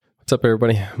What's up,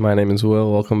 everybody? My name is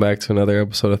Will. Welcome back to another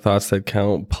episode of Thoughts That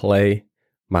Count. Play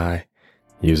my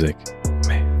music,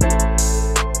 man.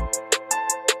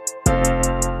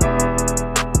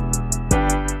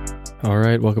 All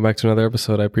right, welcome back to another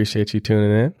episode. I appreciate you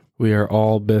tuning in. We are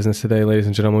all business today, ladies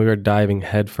and gentlemen. We are diving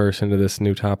headfirst into this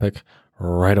new topic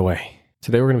right away.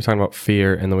 Today, we're going to be talking about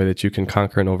fear and the way that you can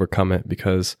conquer and overcome it,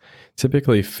 because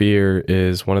typically fear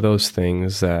is one of those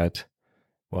things that,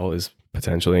 is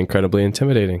potentially incredibly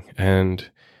intimidating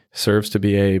and serves to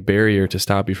be a barrier to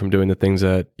stop you from doing the things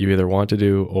that you either want to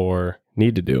do or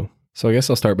need to do. So I guess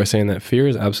I'll start by saying that fear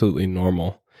is absolutely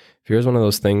normal. Fear is one of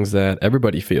those things that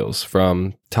everybody feels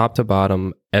from top to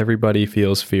bottom. Everybody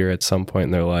feels fear at some point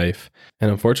in their life.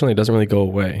 And unfortunately, it doesn't really go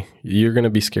away. You're going to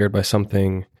be scared by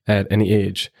something at any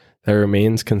age. That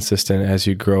remains consistent as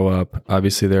you grow up.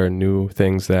 Obviously, there are new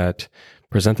things that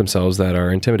present themselves that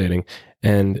are intimidating.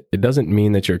 And it doesn't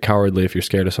mean that you're cowardly if you're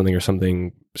scared of something or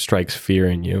something strikes fear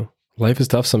in you. Life is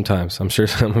tough sometimes. I'm sure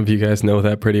some of you guys know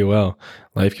that pretty well.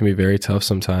 Life can be very tough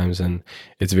sometimes, and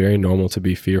it's very normal to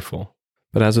be fearful.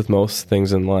 But as with most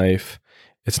things in life,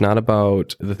 it's not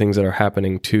about the things that are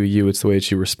happening to you. It's the way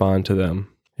that you respond to them.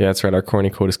 Yeah, that's right. Our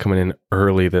corny quote is coming in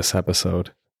early this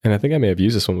episode. And I think I may have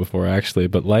used this one before, actually,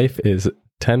 but life is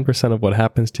 10% of what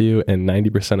happens to you and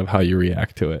 90% of how you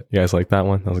react to it. You guys like that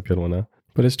one? That was a good one, huh?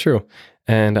 But it's true.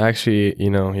 And actually, you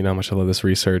know how much I love this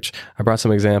research. I brought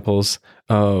some examples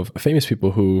of famous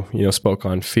people who, spoke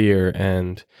on fear,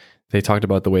 and they talked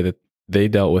about the way that they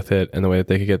dealt with it and the way that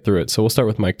they could get through it. So we'll start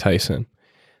with Mike Tyson.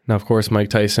 Now, of course, Mike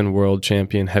Tyson, world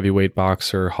champion, heavyweight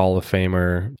boxer, Hall of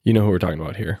Famer. You know who we're talking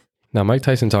about here. Now, Mike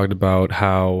Tyson talked about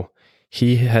how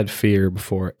he had fear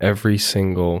before every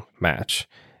single match.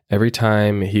 Every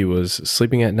time he was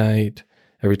sleeping at night,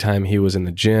 every time he was in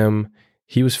the gym,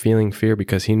 he was feeling fear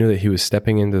because he knew that he was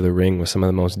stepping into the ring with some of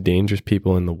the most dangerous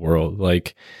people in the world.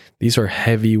 Like, these are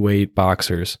heavyweight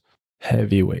boxers,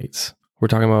 heavyweights. We're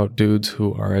talking about dudes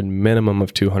who are at minimum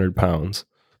of 200 pounds.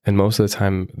 And most of the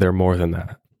time, they're more than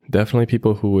that. Definitely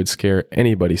people who would scare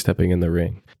anybody stepping in the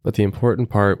ring. But the important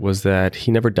part was that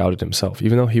he never doubted himself.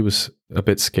 Even though he was a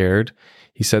bit scared,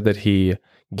 he said that he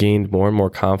gained more and more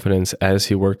confidence as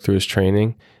he worked through his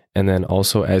training, and then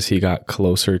also as he got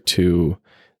closer to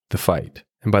the fight.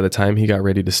 And by the time he got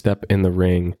ready to step in the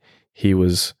ring, he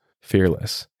was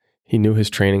fearless. He knew his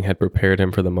training had prepared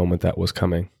him for the moment that was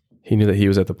coming. He knew that he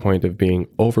was at the point of being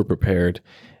over-prepared,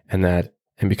 and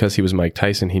because he was Mike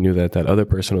Tyson, he knew that that other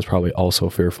person was probably also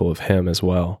fearful of him as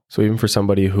well. So even for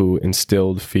somebody who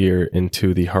instilled fear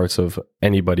into the hearts of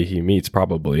anybody he meets,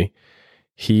 probably,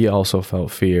 he also felt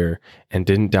fear and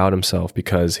didn't doubt himself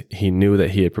because he knew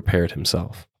that he had prepared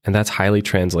himself. And that's highly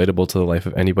translatable to the life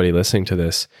of anybody listening to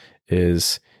this,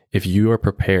 is if you are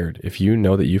prepared, if you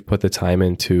know that you've put the time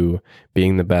into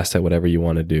being the best at whatever you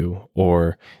want to do,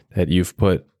 or that you've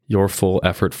put your full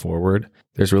effort forward,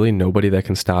 there's really nobody that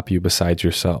can stop you besides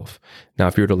yourself. Now,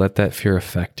 if you were to let that fear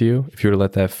affect you, if you were to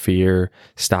let that fear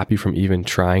stop you from even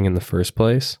trying in the first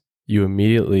place, you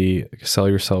immediately sell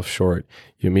yourself short.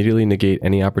 You immediately negate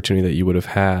any opportunity that you would have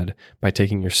had by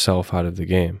taking yourself out of the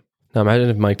game. Now, imagine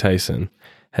if Mike Tyson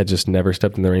had just never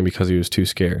stepped in the ring because he was too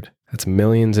scared. That's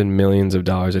millions and millions of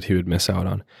dollars that he would miss out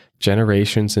on.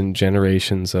 Generations and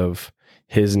generations of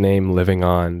his name living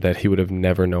on that he would have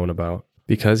never known about.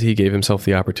 Because he gave himself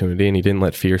the opportunity and he didn't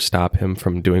let fear stop him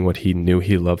from doing what he knew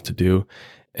he loved to do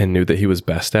and knew that he was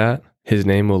best at, his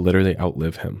name will literally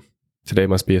outlive him. Today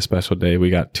must be a special day. We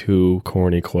got 2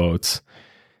 corny quotes.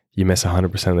 You miss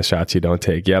 100% of the shots you don't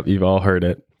take. Yep, you've all heard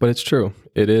it. But it's true.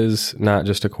 It is not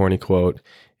just a corny quote.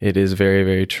 It is very,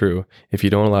 very true. If you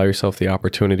don't allow yourself the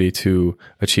opportunity to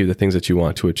achieve the things that you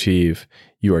want to achieve,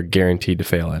 you are guaranteed to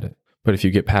fail at it. But if you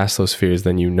get past those fears,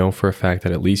 then you know for a fact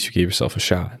that at least you gave yourself a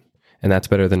shot. And that's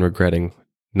better than regretting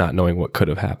not knowing what could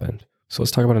have happened. So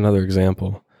let's talk about another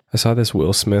example. I saw this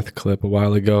Will Smith clip a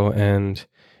while ago, and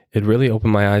it really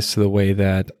opened my eyes to the way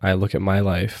that I look at my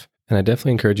life. And I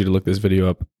definitely encourage you to look this video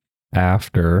up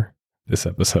after this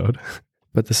episode.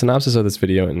 But the synopsis of this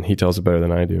video, and he tells it better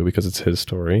than I do because it's his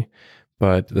story,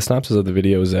 but the synopsis of the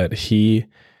video is that he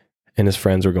and his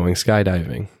friends were going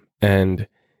skydiving, and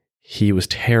he was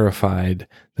terrified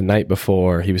the night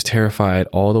before. He was terrified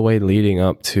all the way leading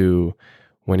up to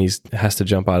when he has to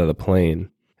jump out of the plane.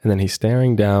 And then he's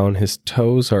staring down, his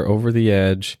toes are over the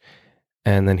edge,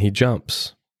 and then he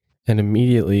jumps. And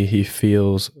immediately he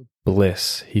feels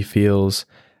bliss. He feels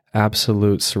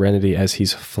absolute serenity as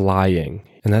he's flying.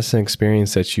 And that's an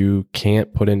experience that you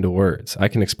can't put into words. I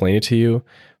can explain it to you,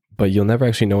 but you'll never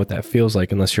actually know what that feels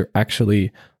like unless you're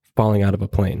actually falling out of a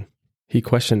plane. He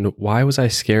questioned, why was I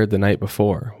scared the night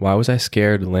before? Why was I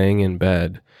scared laying in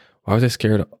bed? Why was I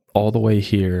scared all the way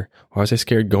here? Why was I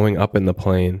scared going up in the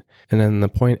plane? And then the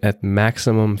point at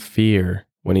maximum fear,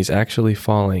 when he's actually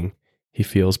falling, he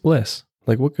feels bliss.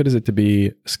 Like, what good is it to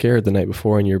be scared the night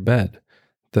before in your bed?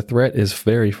 The threat is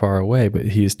very far away, but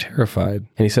he's terrified.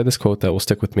 And he said this quote that will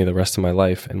stick with me the rest of my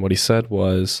life. And what he said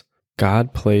was,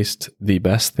 God placed the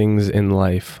best things in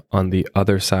life on the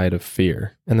other side of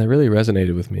fear. And that really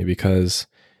resonated with me because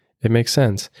it makes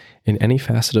sense. In any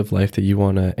facet of life that you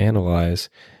want to analyze,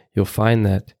 you'll find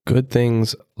that good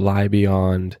things lie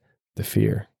beyond the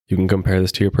fear. You can compare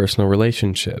this to your personal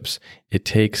relationships. It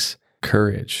takes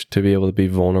courage to be able to be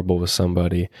vulnerable with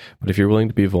somebody. But if you're willing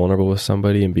to be vulnerable with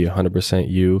somebody and be 100%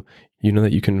 you, you know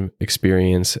that you can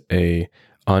experience a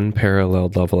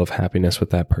unparalleled level of happiness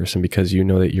with that person because you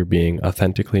know that you're being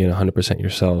authentically and 100%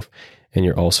 yourself, and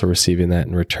you're also receiving that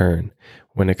in return.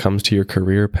 When it comes to your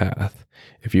career path,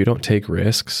 if you don't take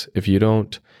risks, if you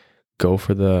don't go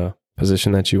for the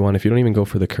position that you want, if you don't even go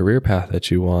for the career path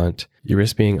that you want, you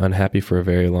risk being unhappy for a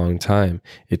very long time.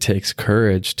 It takes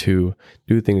courage to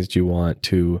do things that you want,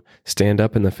 to stand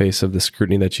up in the face of the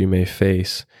scrutiny that you may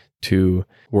face, to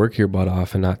work your butt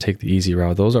off and not take the easy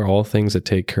route. Those are all things that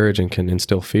take courage and can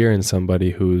instill fear in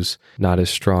somebody who's not as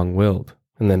strong-willed.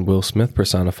 And then Will Smith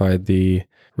personified the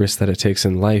risk that it takes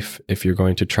in life if you're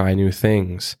going to try new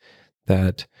things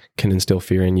that can instill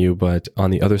fear in you. But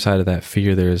on the other side of that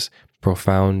fear, there's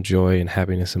profound joy and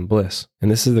happiness and bliss.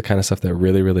 And this is the kind of stuff that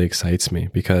really, really excites me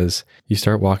because you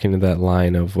start walking to that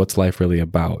line of what's life really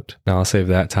about. Now, I'll save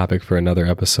that topic for another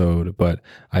episode, but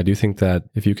I do think that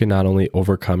if you can not only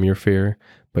overcome your fear,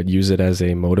 but use it as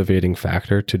a motivating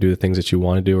factor to do the things that you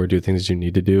want to do or do the things that you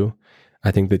need to do,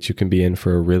 I think that you can be in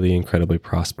for a really incredibly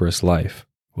prosperous life.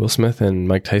 Will Smith and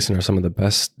Mike Tyson are some of the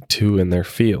best two in their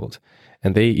field,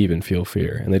 and they even feel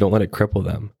fear, and they don't let it cripple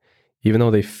them. Even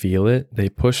though they feel it, they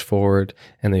push forward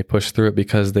and they push through it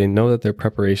because they know that their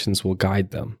preparations will guide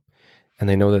them. And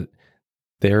they know that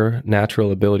their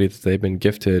natural ability that they've been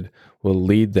gifted will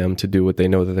lead them to do what they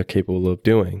know that they're capable of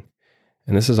doing.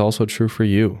 And this is also true for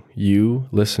you. You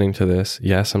listening to this,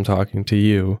 yes, I'm talking to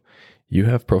you. You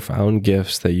have profound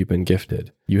gifts that you've been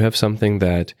gifted. You have something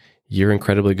that you're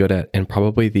incredibly good at and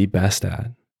probably the best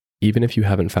at, even if you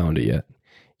haven't found it yet,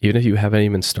 even if you haven't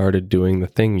even started doing the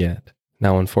thing yet.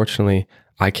 Now, unfortunately,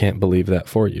 I can't believe that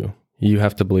for you. You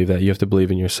have to believe that. You have to believe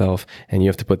in yourself, and you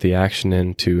have to put the action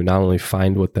in to not only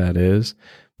find what that is,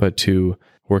 but to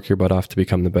work your butt off to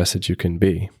become the best that you can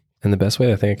be. And the best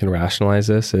way I think I can rationalize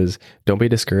this is don't be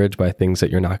discouraged by things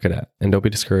that you're not good at, and don't be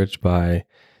discouraged by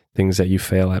things that you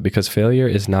fail at, because failure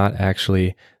is not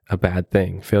actually a bad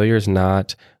thing. Failure is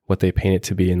not what they paint it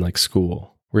to be in like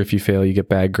school, where if you fail, you get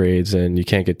bad grades and you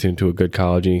can't get into a good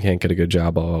college and you can't get a good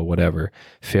job or whatever.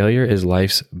 Failure is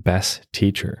life's best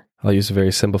teacher. I'll use a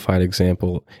very simplified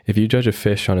example. If you judge a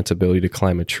fish on its ability to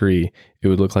climb a tree, it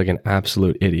would look like an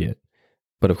absolute idiot.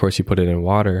 But of course, you put it in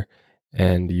water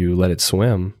and you let it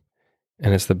swim,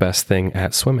 and it's the best thing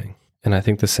at swimming. And I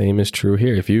think the same is true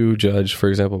here. If you judge, for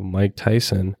example, Mike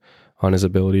Tyson on his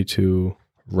ability to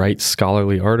write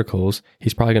scholarly articles,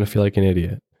 he's probably going to feel like an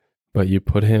idiot. But you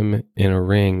put him in a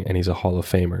ring and he's a Hall of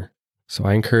Famer. So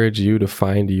I encourage you to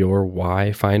find your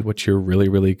why, find what you're really,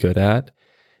 really good at,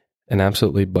 and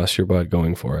absolutely bust your butt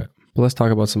going for it. But let's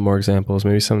talk about some more examples,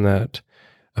 maybe some that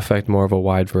affect more of a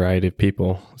wide variety of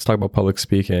people. Let's talk about public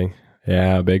speaking.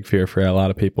 Yeah, big fear for a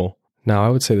lot of people. Now, I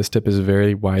would say this tip is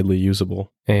very widely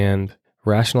usable, and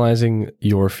rationalizing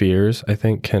your fears, I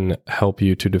think, can help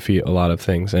you to defeat a lot of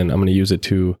things. And I'm going to use it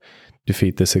to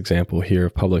defeat this example here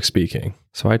of public speaking.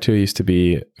 So I too used to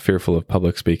be fearful of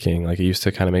public speaking. Like, it used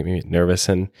to kind of make me nervous.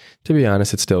 And to be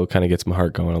honest, it still kind of gets my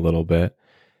heart going a little bit.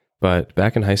 But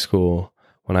back in high school,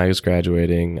 when I was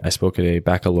graduating, I spoke at a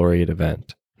baccalaureate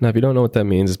event. Now, if you don't know what that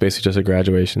means, it's basically just a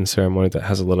graduation ceremony that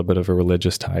has a little bit of a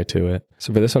religious tie to it.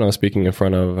 So for this one, I was speaking in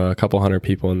front of a couple hundred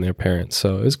people and their parents.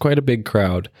 So it was quite a big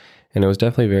crowd, and it was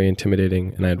definitely very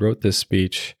intimidating. And I had wrote this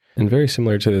speech, and very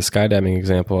similar to the skydiving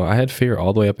example, I had fear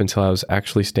all the way up until I was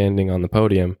actually standing on the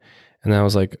podium. And I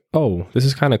was like, oh, this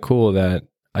is kind of cool that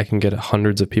I can get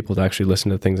hundreds of people to actually listen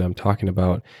to the things I'm talking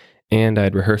about. And I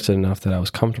had rehearsed it enough that I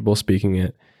was comfortable speaking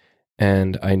it,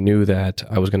 and I knew that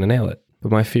I was going to nail it.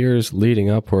 But my fears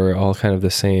leading up were all kind of the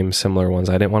same, similar ones.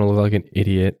 I didn't want to look like an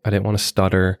idiot. I didn't want to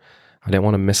stutter. I didn't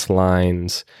want to miss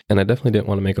lines. And I definitely didn't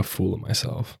want to make a fool of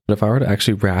myself. But if I were to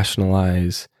actually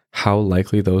rationalize how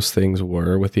likely those things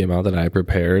were with the amount that I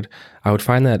prepared, I would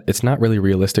find that it's not really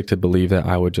realistic to believe that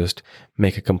I would just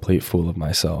make a complete fool of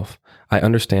myself. I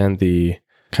understand the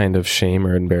kind of shame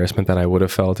or embarrassment that I would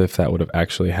have felt if that would have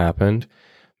actually happened.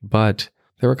 But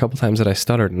there were a couple times that I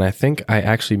stuttered, and I think I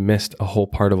actually missed a whole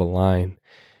part of a line.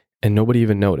 and nobody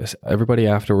even noticed. Everybody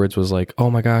afterwards was like, oh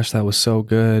my gosh, that was so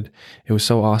good. It was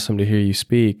so awesome to hear you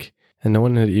speak. And no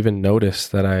one had even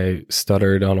noticed that I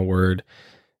stuttered on a word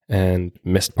and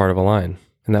missed part of a line.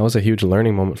 And that was a huge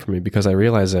learning moment for me because I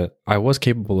realized that I was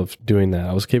capable of doing that.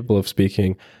 I was capable of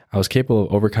speaking. I was capable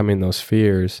of overcoming those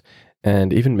fears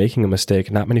and even making a mistake.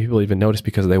 Not many people even notice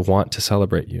because they want to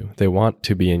celebrate you. They want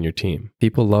to be in your team.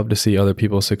 People love to see other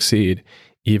people succeed,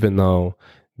 even though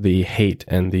the hate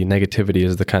and the negativity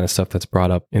is the kind of stuff that's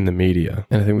brought up in the media.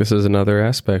 And I think this is another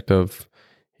aspect of,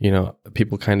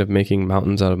 people kind of making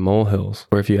mountains out of molehills,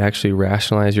 where if you actually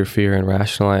rationalize your fear and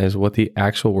rationalize what the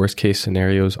actual worst case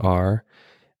scenarios are,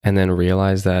 and then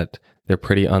realize that they're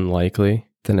pretty unlikely,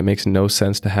 then it makes no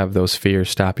sense to have those fears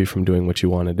stop you from doing what you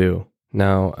want to do.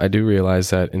 Now, I do realize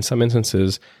that in some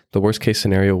instances, the worst case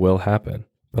scenario will happen,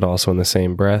 but also in the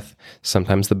same breath,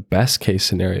 sometimes the best case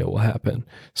scenario will happen.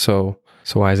 So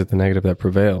why is it the negative that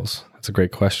prevails? That's a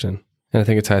great question. And I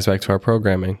think it ties back to our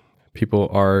programming. People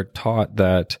are taught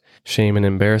that shame and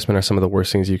embarrassment are some of the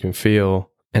worst things you can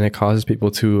feel, and it causes people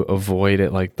to avoid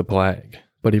it like the plague.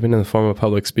 But even in the form of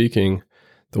public speaking,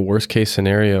 the worst case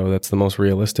scenario that's the most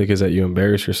realistic is that you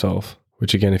embarrass yourself,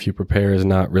 which again, if you prepare, is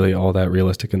not really all that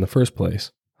realistic in the first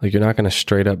place. Like, you're not going to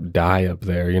straight up die up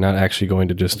there. You're not actually going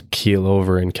to just keel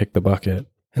over and kick the bucket.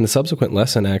 And the subsequent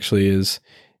lesson actually is,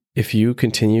 if you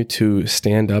continue to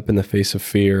stand up in the face of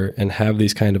fear and have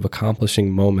these kind of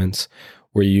accomplishing moments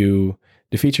where you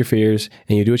defeat your fears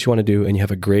and you do what you want to do and you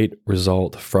have a great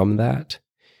result from that,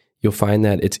 you'll find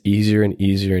that it's easier and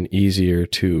easier and easier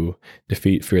to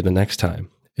defeat fear the next time.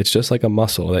 It's just like a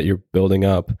muscle that you're building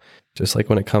up, just like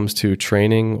when it comes to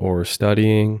training or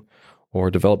studying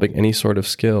or developing any sort of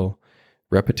skill.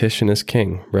 Repetition is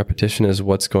king. Repetition is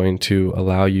what's going to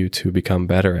allow you to become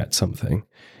better at something.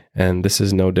 And this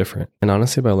is no different. And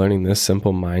honestly, by learning this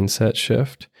simple mindset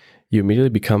shift, you immediately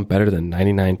become better than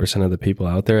 99% of the people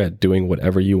out there at doing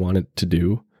whatever you wanted to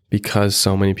do, because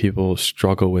so many people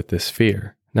struggle with this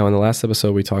fear. Now, in the last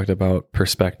episode, we talked about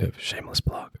perspective. Shameless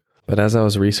plug. But as I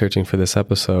was researching for this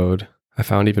episode, I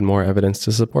found even more evidence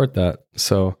to support that.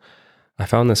 So I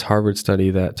found this Harvard study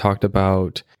that talked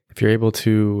about if you're able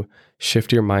to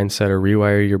shift your mindset or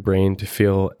rewire your brain to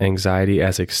feel anxiety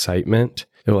as excitement,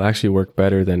 it will actually work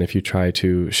better than if you try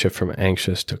to shift from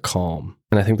anxious to calm.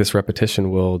 And I think this repetition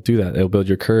will do that. It'll build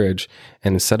your courage.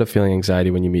 And instead of feeling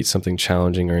anxiety when you meet something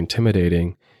challenging or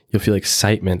intimidating, you'll feel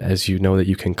excitement as you know that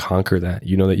you can conquer that.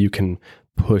 You know that you can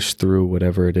push through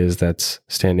whatever it is that's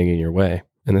standing in your way.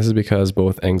 And this is because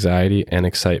both anxiety and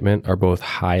excitement are both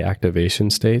high activation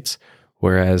states,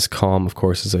 whereas calm, of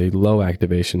course, is a low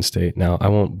activation state. Now, I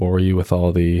won't bore you with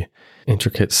all the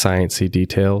intricate sciencey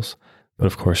details, but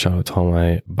of course, shout out to all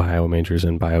my bio majors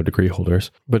and bio degree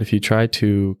holders. But if you try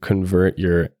to convert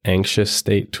your anxious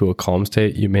state to a calm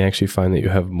state, you may actually find that you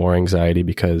have more anxiety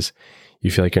because you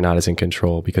feel like you're not as in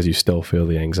control because you still feel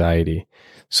the anxiety.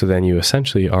 So then you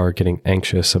essentially are getting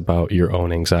anxious about your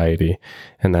own anxiety.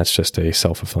 And that's just a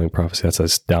self-fulfilling prophecy. That's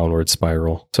a downward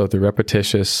spiral. So through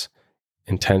repetitious,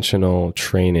 intentional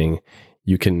training,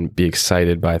 you can be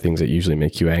excited by things that usually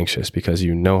make you anxious because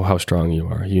you know how strong you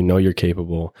are, you know you're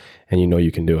capable, and you know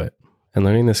you can do it. And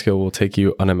learning this skill will take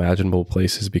you unimaginable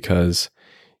places because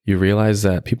you realize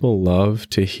that people love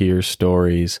to hear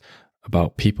stories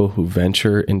about people who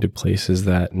venture into places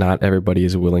that not everybody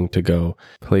is willing to go,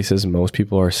 places most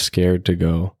people are scared to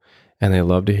go. And they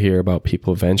love to hear about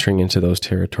people venturing into those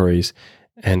territories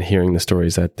and hearing the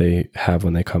stories that they have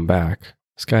when they come back.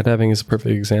 Skydiving is a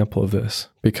perfect example of this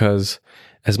because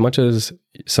as much as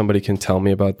somebody can tell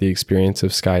me about the experience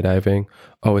of skydiving,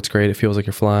 oh, it's great, it feels like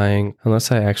you're flying,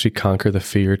 unless I actually conquer the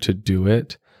fear to do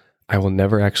it, I will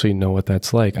never actually know what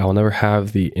that's like. I will never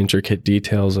have the intricate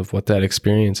details of what that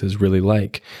experience is really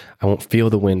like. I won't feel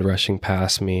the wind rushing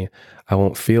past me. I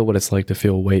won't feel what it's like to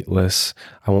feel weightless.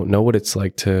 I won't know what it's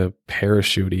like to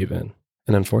parachute even.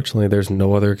 And unfortunately, there's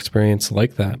no other experience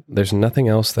like that. There's nothing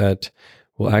else that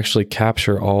will actually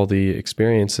capture all the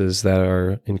experiences that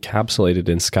are encapsulated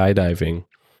in skydiving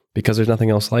because there's nothing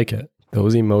else like it.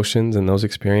 Those emotions and those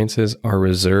experiences are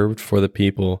reserved for the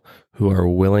people who are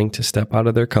willing to step out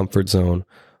of their comfort zone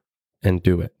and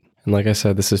do it. And like I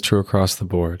said, this is true across the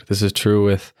board. This is true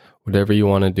with whatever you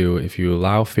want to do. If you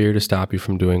allow fear to stop you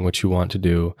from doing what you want to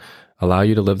do, allow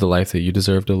you to live the life that you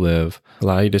deserve to live,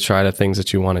 allow you to try the things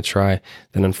that you want to try,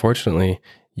 then unfortunately,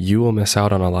 you will miss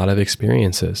out on a lot of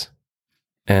experiences.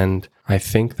 And I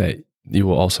think that you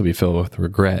will also be filled with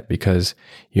regret because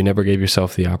you never gave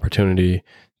yourself the opportunity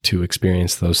to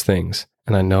experience those things.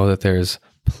 And I know that there's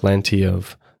plenty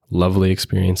of lovely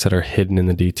experience that are hidden in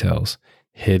the details,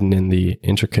 hidden in the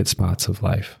intricate spots of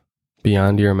life.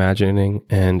 beyond your imagining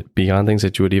and beyond things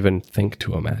that you would even think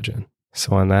to imagine.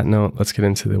 So on that note, let's get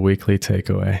into the weekly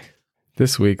takeaway.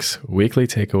 This week's weekly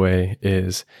takeaway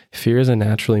is fear is a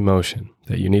natural emotion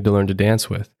that you need to learn to dance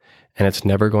with, and it's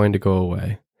never going to go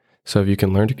away. So if you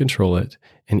can learn to control it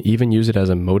and even use it as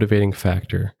a motivating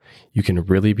factor, you can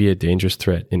really be a dangerous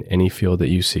threat in any field that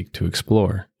you seek to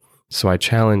explore. So I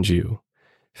challenge you,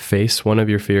 face one of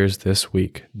your fears this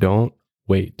week. Don't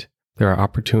wait. There are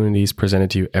opportunities presented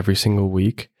to you every single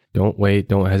week. Don't wait.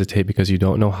 Don't hesitate, because you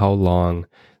don't know how long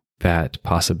that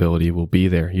possibility will be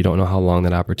there. You don't know how long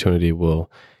that opportunity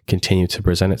will continue to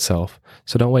present itself.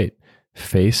 So don't wait.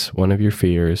 Face one of your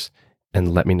fears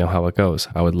and let me know how it goes.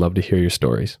 I would love to hear your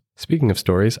stories. Speaking of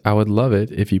stories, I would love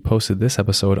it if you posted this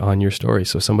episode on your story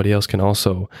so somebody else can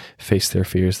also face their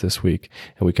fears this week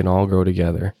and we can all grow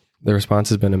together. The response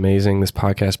has been amazing. This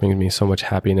podcast brings me so much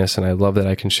happiness, and I love that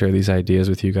I can share these ideas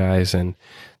with you guys. And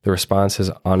the response has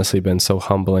honestly been so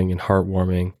humbling and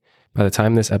heartwarming. By the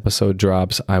time this episode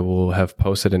drops, I will have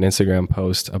posted an Instagram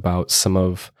post about some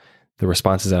of the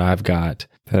responses that I've got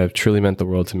that have truly meant the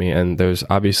world to me. And there's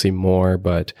obviously more,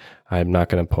 but I'm not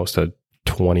going to post a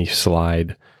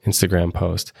 20-slide Instagram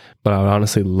post. But I would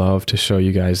honestly love to show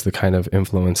you guys the kind of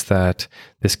influence that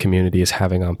this community is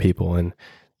having on people. And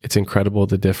it's incredible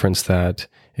the difference that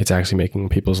it's actually making in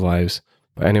people's lives.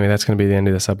 But anyway, that's going to be the end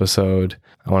of this episode.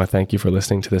 I want to thank you for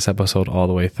listening to this episode all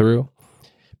the way through.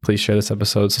 Please share this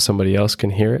episode so somebody else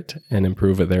can hear it and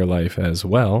improve their life as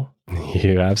well.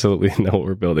 You absolutely know what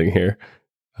we're building here,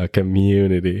 a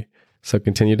community. So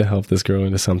continue to help this grow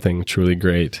into something truly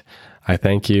great. I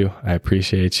thank you. I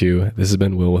appreciate you. This has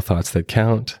been Will with Thoughts That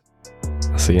Count.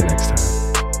 I'll see you next time.